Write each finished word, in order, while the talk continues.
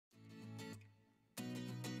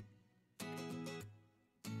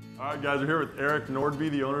All right, guys, we're here with Eric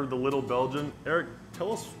Nordby, the owner of the Little Belgian. Eric,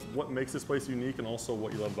 tell us what makes this place unique and also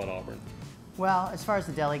what you love about Auburn. Well, as far as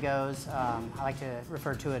the deli goes, I like to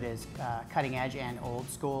refer to it as cutting edge and old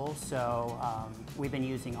school. So we've been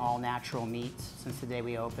using all natural meats since the day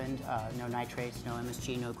we opened. No nitrates, no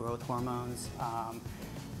MSG, no growth hormones.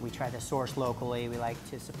 We try to source locally. We like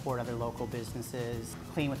to support other local businesses.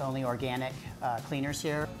 Clean with only organic cleaners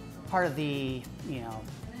here. Part of the,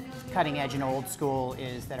 cutting edge and old school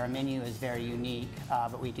is that our menu is very unique,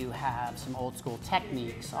 but we do have some old school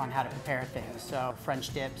techniques on how to prepare things. So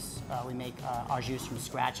French dips, we make our jus from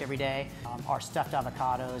scratch every day. Our stuffed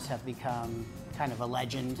avocados have become kind of a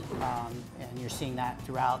legend, and you're seeing that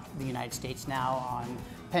throughout the United States now on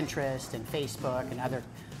Pinterest and Facebook, and other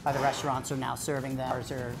restaurants are now serving them.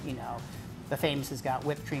 Ours are, the famous has got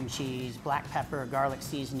whipped cream cheese, black pepper, garlic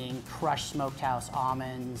seasoning, crushed smoked house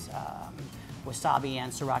almonds, wasabi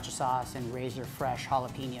and sriracha sauce, and razor fresh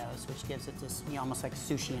jalapenos, which gives it this almost like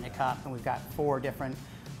sushi in a cup. And we've got 4 different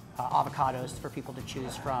avocados for people to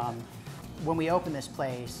choose from. When we opened this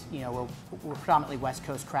place, we're predominantly West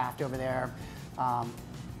Coast craft over there.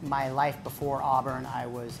 My life before Auburn, I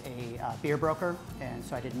was a beer broker, and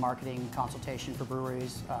so I did marketing consultation for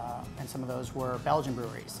breweries, and some of those were Belgian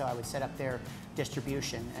breweries, so I would set up their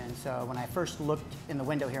distribution. And so when I first looked in the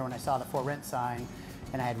window here, when I saw the For Rent sign,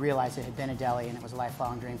 and I had realized it had been a deli and it was a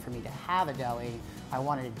lifelong dream for me to have a deli, I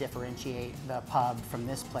wanted to differentiate the pub from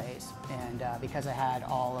this place. And because I had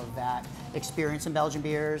all of that experience in Belgian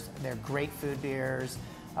beers, they're great food beers,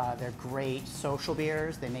 they're great social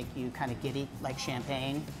beers. They make you kind of giddy like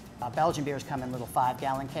champagne. Belgian beers come in little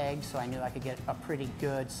 5-gallon kegs, so I knew I could get a pretty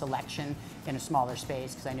good selection in a smaller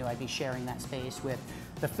space because I knew I'd be sharing that space with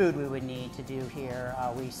the food we would need to do here.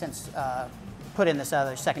 We since put in this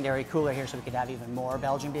other secondary cooler here so we could have even more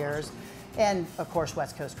Belgian beers. And of course,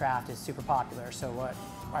 West Coast craft is super popular. So what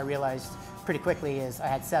I realized pretty quickly is I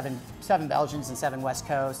had seven Belgians and 7 West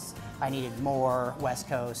Coasts. I needed more West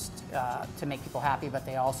Coast to make people happy, but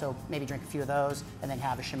they also maybe drink a few of those and then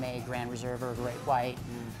have a Chimay, Grand Reserve, or a Great White.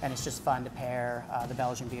 And it's just fun to pair the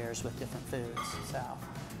Belgian beers with different foods. So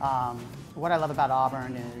what I love about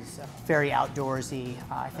Auburn is very outdoorsy.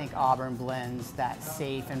 I think Auburn blends that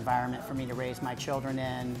safe environment for me to raise my children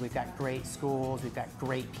in. We've got great schools, we've got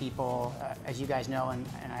great people. As you guys know,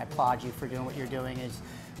 and I applaud you for doing what you're doing, is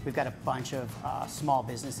we've got a bunch of small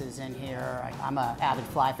businesses in here. I'm an avid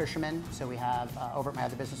fly fisherman, so we have, over at my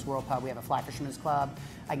other business, World Pub, we have a fly fisherman's club.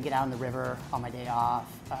 I can get out on the river on my day off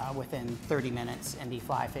within 30 minutes and be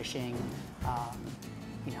fly fishing.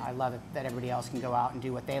 I love it that everybody else can go out and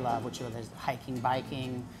do what they love, which is hiking,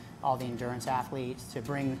 biking, all the endurance athletes, to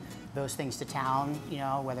bring those things to town,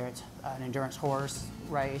 whether it's an endurance horse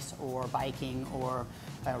race or biking or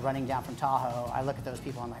running down from Tahoe. I look at those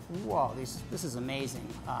people and I'm like, whoa, this is amazing.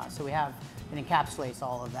 So it encapsulates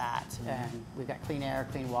all of that. And we've got clean air,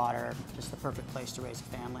 clean water, just the perfect place to raise a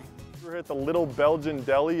family. We're at the Little Belgian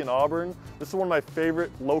Deli in Auburn. This is one of my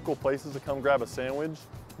favorite local places to come grab a sandwich.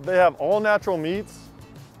 They have all natural meats,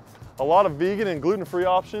 a lot of vegan and gluten-free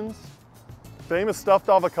options, famous stuffed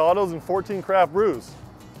avocados, and 14 craft brews.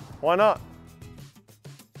 Why not?